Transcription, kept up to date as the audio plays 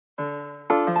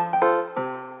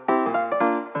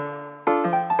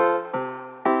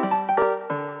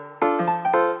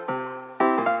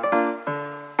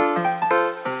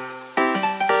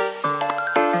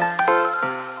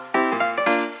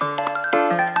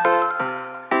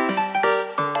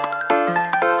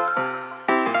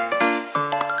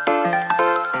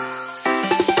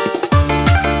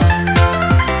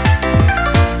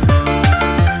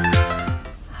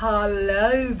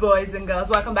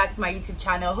welcome back to my YouTube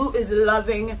channel. Who is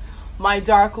loving my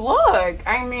dark look?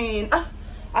 I mean,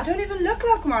 I don't even look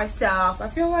like myself. I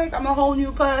feel like I'm a whole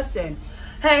new person.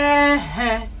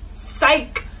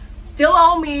 Psych, still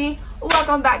on me.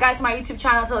 Welcome back, guys, to my YouTube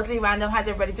channel. Totally random. How's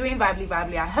everybody doing? Vibely,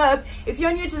 I hope. If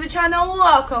you're new to the channel,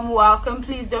 welcome.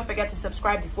 Please don't forget to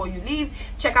subscribe before you leave.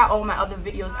 Check out all my other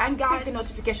videos, and guys, hit the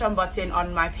notification button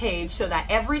on my page so that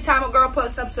every time a girl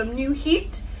posts up some new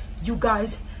heat, you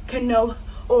guys can know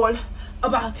all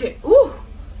about it. Ooh,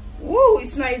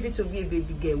 it's not easy to be a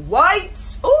baby girl.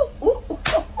 White.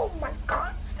 Oh my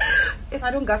gosh. If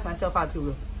I don't gas myself out, you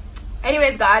will.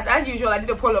 Anyways, guys, as usual, I did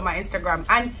a poll on my Instagram,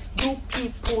 and you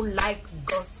people like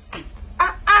gossip.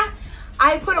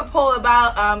 I put a poll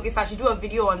about if I should do a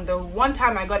video on the one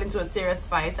time I got into a serious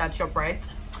fight at ShopRite,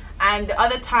 and the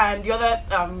other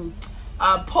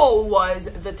poll was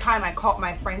the time I caught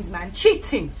my friend's man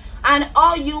cheating. And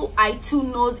all you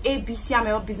I2 knows ABC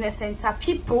Amel Business Center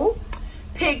people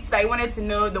picked that I wanted to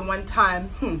know the one time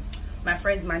my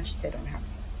friend's man cheated on her.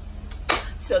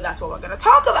 So that's what we're gonna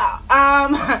talk about.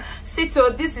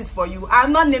 Sito, this is for you.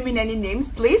 I'm not naming any names,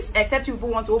 please, except people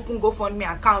want to open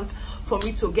GoFundMe account for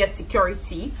me to get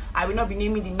security. I will not be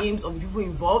naming the names of the people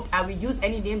involved. I will use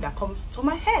any name that comes to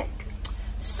my head.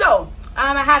 So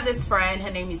I have this friend.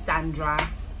 Her name is Sandra.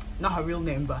 Not her real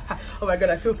name, but oh my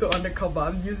god, I feel so undercover.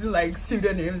 I'm using like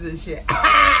pseudonyms and shit.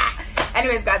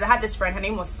 Anyways, guys, I had this friend. Her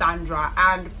name was Sandra,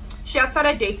 and she had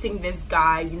started dating this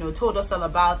guy, you know, told us all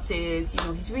about it. You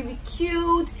know, he's really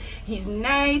cute, he's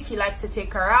nice, he likes to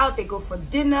take her out, they go for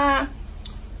dinner.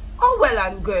 Oh, well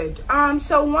and good.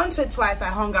 So once or twice I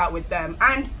hung out with them,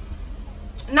 and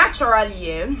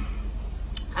naturally,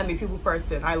 I'm a people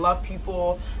person. I love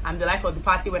people. I'm the life of the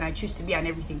party when I choose to be and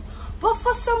everything. But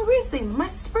for some reason, my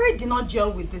spirit did not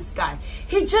gel with this guy.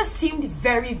 He just seemed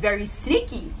very, very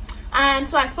sneaky. And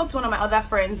so I spoke to one of my other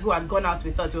friends who had gone out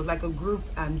with us. It was like a group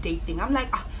date thing. I'm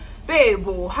like, babe,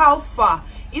 how far?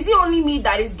 Is it only me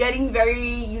that is getting very,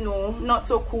 you know, not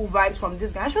so cool vibes from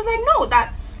this guy? And she was like, no,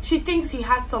 that she thinks he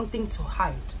has something to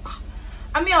hide.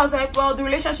 I mean, I was like, well, the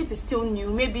relationship is still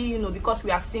new. Maybe, you know, because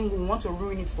we are single, we want to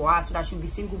ruin it for her so that she'll be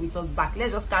single with us back.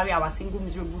 Let's just carry our single,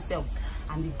 miserable selves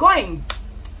and be going.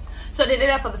 So they did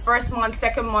that for the first month.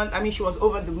 Second month, I mean, she was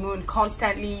over the moon,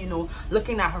 constantly, you know,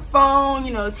 looking at her phone,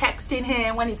 you know, texting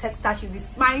him. When he texts her, she'll be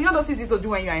smiling. You know those things you used to do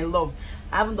when you're in love.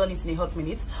 I haven't done it in a hot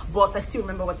minute, but I still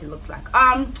remember what it looks like.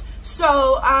 I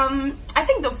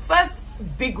think the first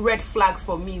big red flag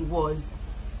for me was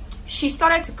she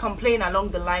started to complain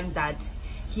along the line that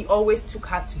he always took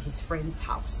her to his friend's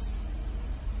house.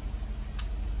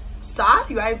 Sir,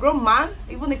 you are a grown man,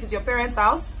 even if it's your parents'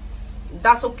 house,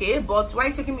 that's okay, but why are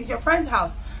you taking me to your friend's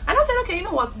house? And I said, okay, you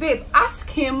know what, babe, ask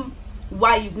him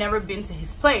why you've never been to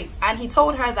his place. And he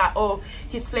told her that, oh,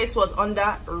 his place was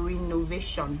under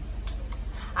renovation,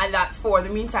 and that for the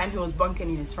meantime he was bunking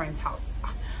in his friend's house.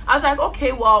 I was like,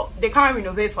 okay, well, they can't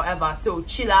renovate forever, so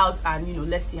chill out and, you know,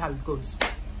 let's see how it goes.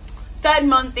 Third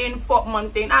month in, fourth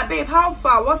month in, babe, how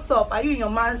far? What's up? Are you in your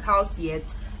man's house yet?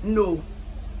 No.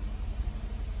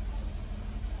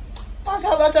 That's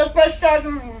how suspicious.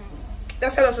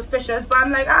 That's how suspicious. But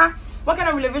I'm like, what kind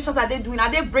of renovations are they doing?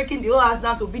 Are they breaking the whole house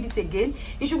down to build it again?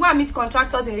 You should go and meet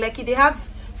contractors in Lekki. They have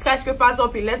skyscrapers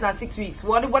up in less than 6 weeks.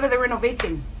 What are they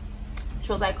renovating?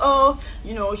 She was like, oh,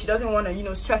 you know, she doesn't want to, you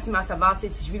know, stress him out about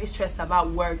it. She's really stressed about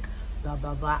work, blah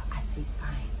blah blah. I said,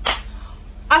 fine.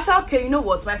 I said, okay, you know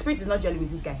what, my spirit is not gelling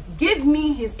with this guy. Give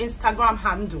me his Instagram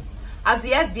handle. As the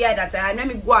FBI that I am, let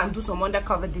me go and do some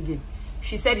undercover digging.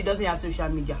 She said he doesn't have social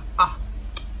media.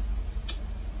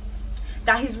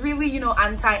 That he's really, you know,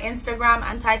 anti-Instagram,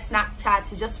 anti-Snapchat.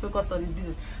 He's just focused on his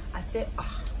business. I said,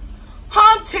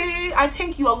 Hunty, I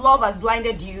think your love has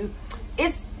blinded you.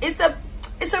 It's a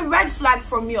red flag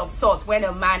for me of sort when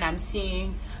a man I'm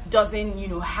seeing doesn't, you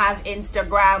know, have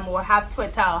Instagram or have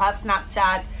Twitter or have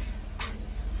Snapchat.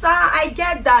 So I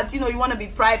get that, you know, you want to be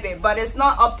private, but it's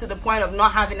not up to the point of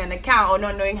not having an account or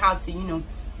not knowing how to, you know,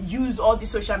 use all the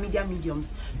social media mediums.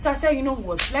 So I said, you know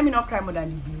what, let me not cry more than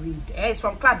the bereaved. It's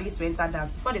from club they used to enter dance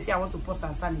before they say I want to post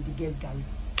and stand with the guest Gary.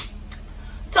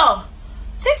 So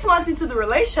 6 months into the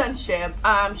relationship,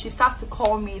 she starts to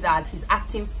call me that he's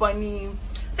acting funny.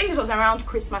 I think this was around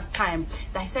Christmas time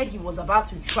that he said he was about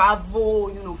to travel,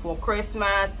 you know, for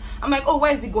Christmas. I'm like, oh,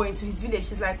 where is he going? To his village?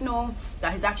 She's like, no,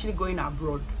 that he's actually going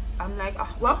abroad. I'm like,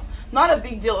 well, not a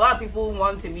big deal. A lot of people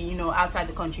want to be, you know, outside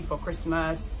the country for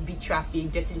Christmas, big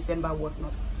traffic, dirty December,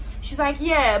 whatnot. She's like,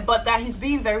 yeah, but that he's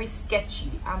being very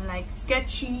sketchy. I'm like,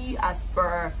 sketchy as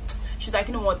per. She's like,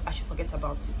 you know what, I should forget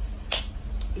about it.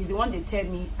 He's the one they tell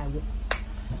me I will.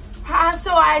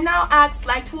 So I now asked,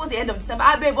 like, towards the end of December,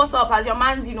 babe, what's up? Has your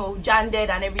man's, you know, janded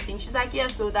and everything? She's like, yeah,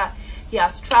 so that he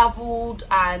has traveled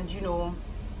and, you know,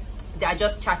 they are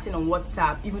just chatting on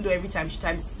WhatsApp, even though every time she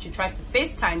tries to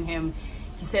FaceTime him,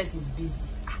 he says he's busy.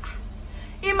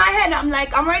 In my head, I'm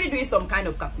like, I'm already doing some kind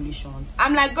of calculations.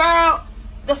 I'm like, girl,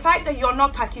 the fact that you're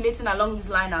not calculating along this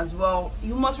line as well,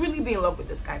 you must really be in love with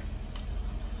this guy.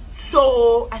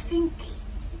 So I think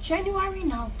January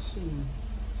now came.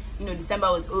 You know,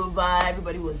 December was over,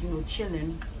 everybody was, you know,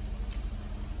 chilling.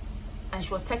 And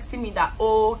she was texting me that,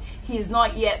 oh, he is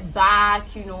not yet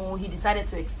back, you know, he decided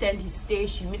to extend his stay,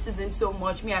 she misses him so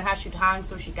much, me and her should hang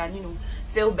so she can, you know,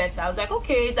 feel better. I was like,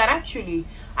 okay, that actually,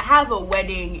 I have a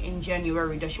wedding in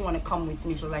January, does she want to come with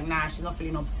me? She was like, nah, she's not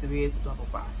feeling up to it, blah blah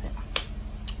blah. I said,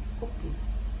 okay.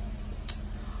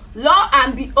 Lo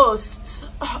and behold,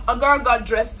 a girl got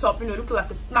dressed up, you know, looking like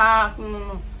a snack,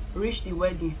 reached the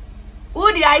wedding.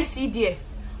 Who did I see there?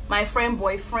 My friend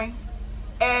boyfriend.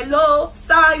 Hello,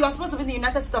 sir, you are supposed to be in the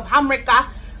United States of America.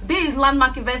 This is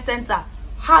Landmark Event Center.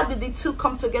 How did the two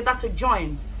come together to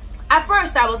join? At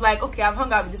first, I was like, okay, I've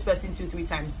hung out with this person 2-3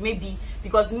 times. Maybe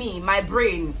because my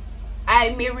brain,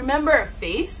 I may remember a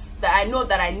face that I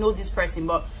know this person,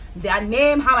 but their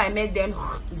name, how I met them,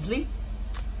 sleep.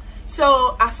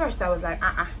 So at first, I was like,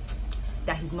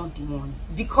 that he's not the one.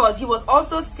 Because he was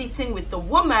also sitting with the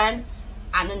woman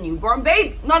and a newborn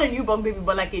baby, not a newborn baby,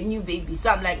 but like a new baby.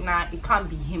 So I'm like, nah, it can't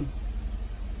be him.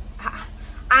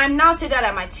 And now say that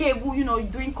at my table, you know,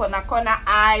 doing corner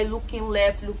eye, looking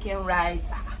left, looking right.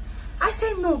 I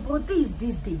say, no, but this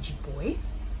Deji boy.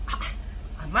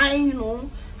 Am I, you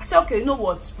know? I said, okay, you know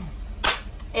what?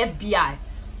 FBI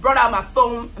brought out my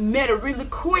phone, made a really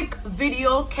quick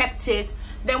video, kept it.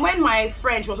 Then when my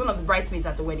friend, she was one of the bridesmaids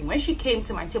at the wedding, when she came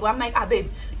to my table, I'm like, babe,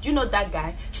 do you know that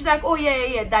guy? She's like, oh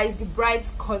yeah, that is the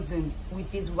bride's cousin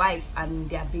with his wife and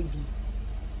their baby.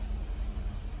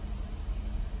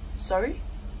 Sorry?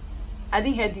 I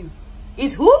didn't hear you.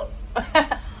 Is who? Lol,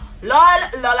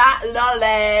 lola,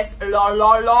 lawless,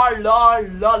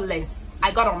 lawless. I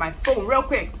got on my phone real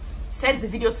quick, sent the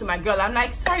video to my girl. I'm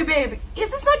like, sorry babe, is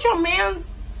this not your man?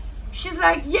 She's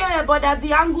like, yeah, but that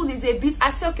the angle is a bit.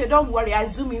 I said, okay, don't worry, I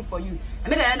zoom in for you. I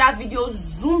made another video,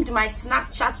 zoomed my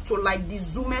Snapchat to like the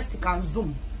zoomest you can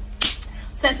zoom.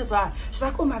 Sent it to her. She's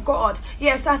like, oh my god,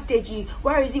 yes, that's Deji.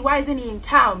 Where is he? Why isn't he in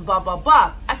town? Blah blah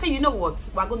blah. I said, you know what?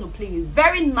 We're going to play a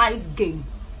very nice game,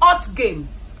 hot game.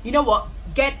 You know what?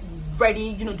 Get ready.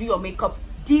 You know, do your makeup.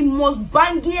 The most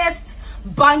bangest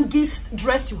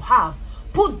dress you have.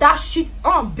 Put that shit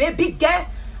on, baby girl.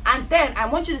 And then I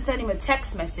want you to send him a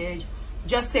text message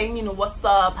just saying, you know, what's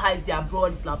up, how is the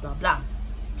abroad, blah blah blah.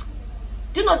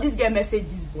 Do you know this guy messaged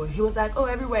this boy? He was like, oh,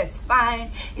 everywhere is fine,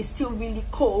 it's still really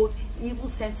cold. He even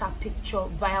sent a picture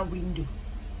via window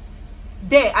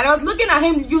there, and I was looking at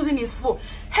him using his phone.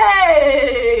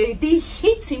 Hey, the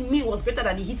heat in me was better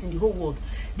than the heat in the whole world.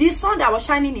 The sun that was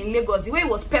shining in Lagos, the way it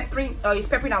was peppering, it's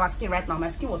peppering our skin right now. My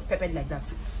skin was peppered like that.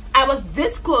 I was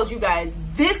this close, you guys,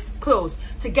 this close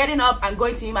to getting up and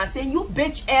going to him and saying, you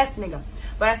bitch ass nigga.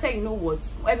 But I said, you know what?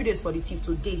 Every day is for the thief.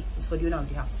 Today is for the owner of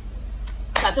the house.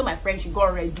 So I told my friend, she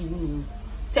got ready, you know.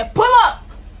 Said, pull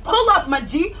up, my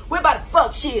G. We're about to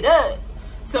fuck shit up.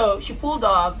 So she pulled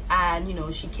up and, you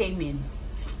know, she came in.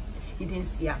 He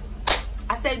didn't see her.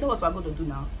 I said, you know what we're going to do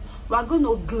now? We're going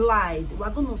to glide. We're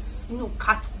going to, you know,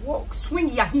 catwalk,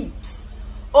 swing your hips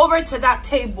over to that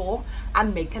table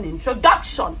and make an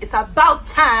introduction. It's about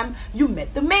time you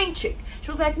met the main chick. She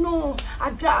was like, no,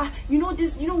 Ada, you know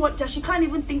this, you know what, she can't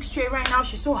even think straight right now.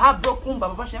 She's so heartbroken,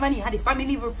 but she never had a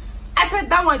family. I said,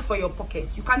 that one is for your pocket.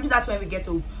 You can do that when we get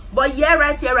home. But yeah,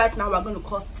 right here, right now, we're going to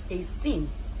cause a scene.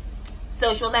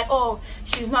 So she was like, oh,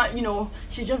 she's not, you know,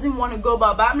 she doesn't want to go,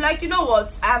 but I'm like, you know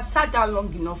what? I've sat down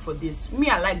long enough for this. Me,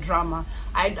 I like drama.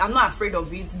 I'm not afraid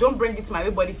of it. Don't bring it to my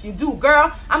way, but if you do,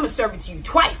 girl, I'm going to serve it to you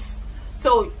twice.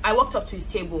 So I walked up to his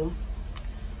table and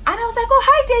I was like, oh,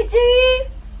 hi, Deji.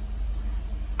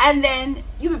 And then,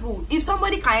 you people, if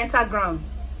somebody can enter ground,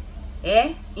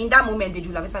 in that moment, Deji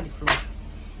will have entered the floor.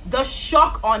 The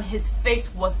shock on his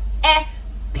face was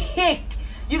epic.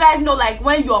 You guys know, like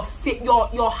when your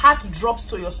heart drops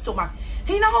to your stomach.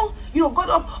 He now, you know, got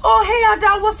up. Oh, hey,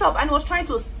 Ada, what's up? And he was trying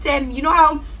to stem. You know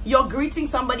how you're greeting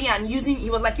somebody and he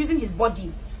was like using his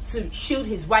body to shield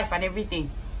his wife and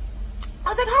everything. I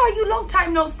was like, how are you? Long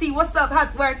time no see. What's up?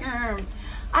 How's work? And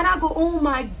I go, oh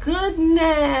my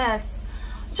goodness,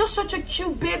 just such a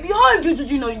cute baby. How did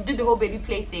you know you did the whole baby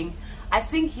play thing? I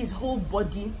think his whole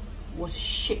body was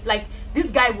shit. Like,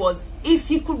 this guy was, if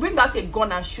he could bring out a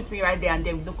gun and shoot me right there and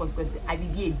then with no consequences, I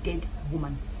would be a dead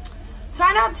woman. So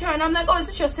I now turn, I'm like, oh, is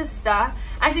this your sister?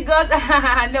 And she goes,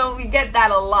 no, we get that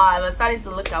a lot. We're starting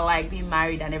to look alike, being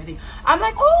married and everything. I'm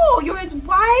like, oh, you're his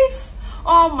wife?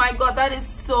 Oh my God, that is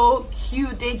so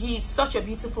cute. Deji is such a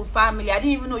beautiful family. I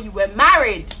didn't even know you were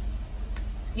married.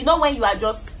 You know, when you are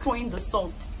just throwing the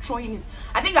salt, throwing it.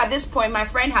 I think at this point, my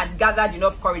friend had gathered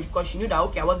enough courage because she knew that,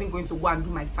 okay, I wasn't going to go and do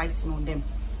my fighting on them.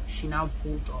 She now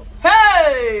pulled up.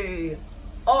 Hey!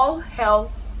 All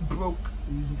hell broke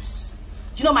loose.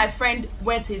 Do you know, my friend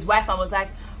went to his wife and was like,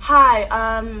 hi,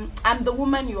 I'm the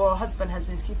woman your husband has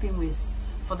been sleeping with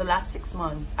for the last 6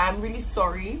 months. I'm really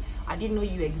sorry. I didn't know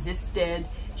you existed.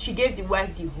 She gave the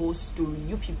wife the whole story.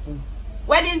 You people.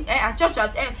 Wedding, church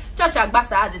at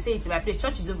Basa, as they say it in my place,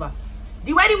 church is over.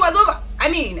 The wedding was over.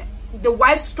 I mean, the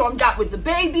wife stormed out with the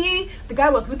baby. The guy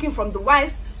was looking from the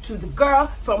wife to the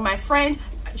girl, from my friend.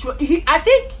 I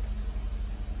think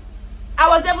I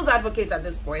was devil's advocate at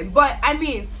this point, but I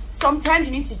mean, sometimes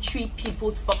you need to treat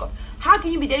people's fuck up. How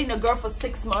can you be dating a girl for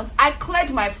 6 months? I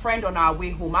cleared my friend on our way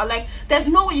home. I was like, there's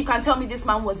no way you can tell me this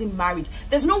man wasn't married.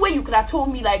 There's no way you could have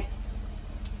told me, like,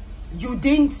 you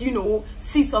didn't, you know,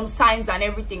 see some signs and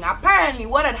everything. Apparently,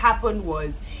 what had happened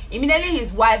was, immediately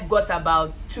his wife got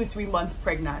about 2-3 months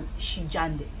pregnant, she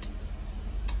jammed it.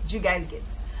 Do you guys get it?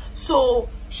 So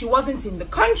she wasn't in the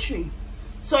country.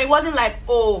 So it wasn't like,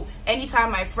 oh,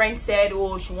 anytime my friend said,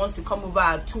 oh, she wants to come over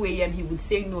at 2 a.m, he would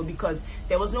say no because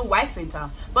there was no wife in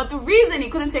town. But the reason he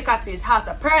couldn't take her to his house,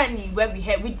 apparently, where we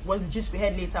heard, which was the gist we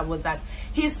heard later, was that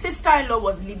his sister-in-law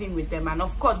was living with them. And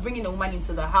of course, bringing a woman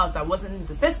into the house that wasn't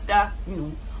the sister, you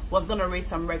know, was gonna raise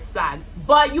some red flags.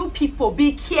 But you people,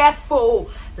 be careful.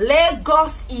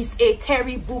 Lagos is a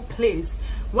terrible place.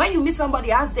 When you meet somebody,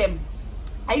 ask them,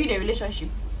 are you in a relationship?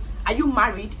 Are you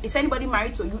married? Is anybody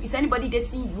married to you? Is anybody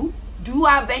dating you? Do you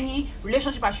have any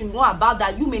relationship I should know about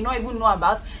that you may not even know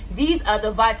about? These are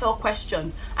the vital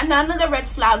questions. And another red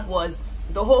flag was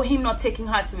the whole him not taking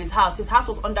her to his house. His house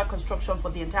was under construction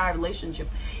for the entire relationship.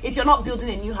 If you're not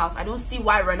building a new house, I don't see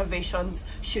why renovations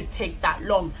should take that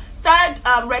long. Third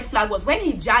red flag was when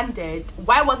he jammed it,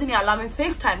 why wasn't he allowing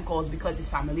FaceTime calls? Because his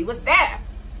family was there.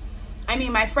 I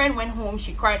mean, my friend went home,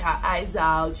 she cried her eyes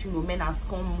out, you know, men are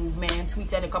scum movement,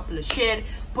 tweeted a couple of shit,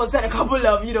 posted a couple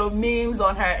of, you know, memes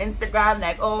on her Instagram,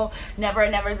 like, oh, never,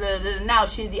 never, now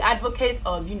she's the advocate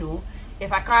of, you know,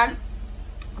 if I can't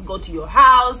go to your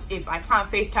house, if I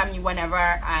can't FaceTime you whenever,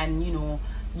 and, you know,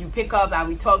 you pick up and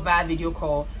we talk via video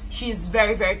call. She's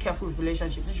very, very careful with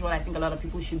relationships, which is what I think a lot of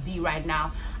people should be right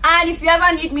now. And if you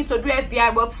ever need me to do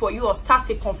FBI work for you or start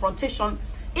a confrontation,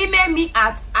 email me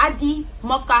at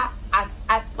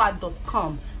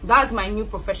adimoka@ipad.com. That's my new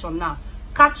profession now.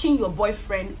 Catching your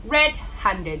boyfriend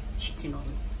red-handed cheating on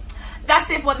you. That's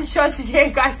it for the show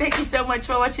today, guys. Thank you so much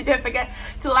for watching. Don't forget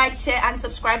to like, share, and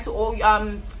subscribe to all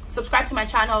subscribe to my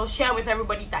channel. Share with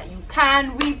everybody that you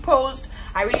can. Repost.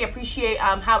 I really appreciate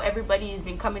how everybody has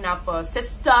been coming out for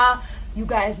sister. You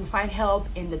guys will find help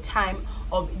in the time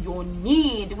of your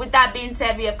need. With that being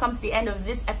said, we have come to the end of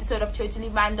this episode of Totally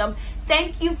Random.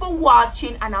 Thank you for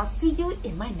watching, and I'll see you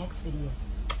in my next video.